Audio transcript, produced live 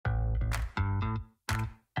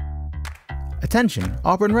Attention,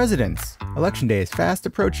 Auburn residents! Election day is fast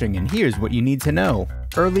approaching, and here's what you need to know.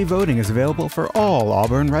 Early voting is available for all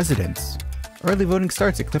Auburn residents. Early voting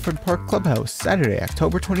starts at Clifford Park Clubhouse Saturday,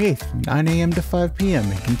 October 28th from 9 a.m. to 5 p.m.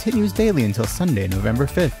 and continues daily until Sunday, November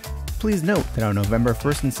 5th. Please note that on November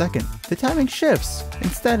 1st and 2nd, the timing shifts.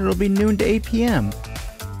 Instead, it'll be noon to 8 p.m.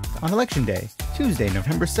 On Election Day, Tuesday,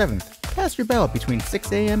 November 7th, cast your ballot between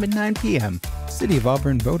 6 a.m. and 9 p.m. City of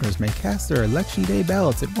Auburn voters may cast their Election Day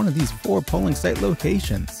ballots at one of these 4 polling site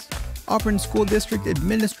locations. Auburn School District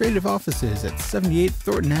Administrative Offices at 78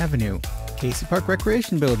 Thornton Avenue, Casey Park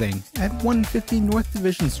Recreation Building at 150 North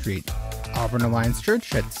Division Street, Auburn Alliance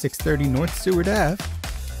Church at 630 North Seward Ave,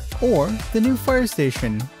 or the new fire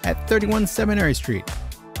station at 31 Seminary Street.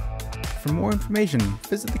 For more information,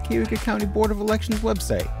 visit the Cayuga County Board of Elections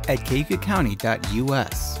website at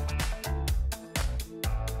cayugacounty.us.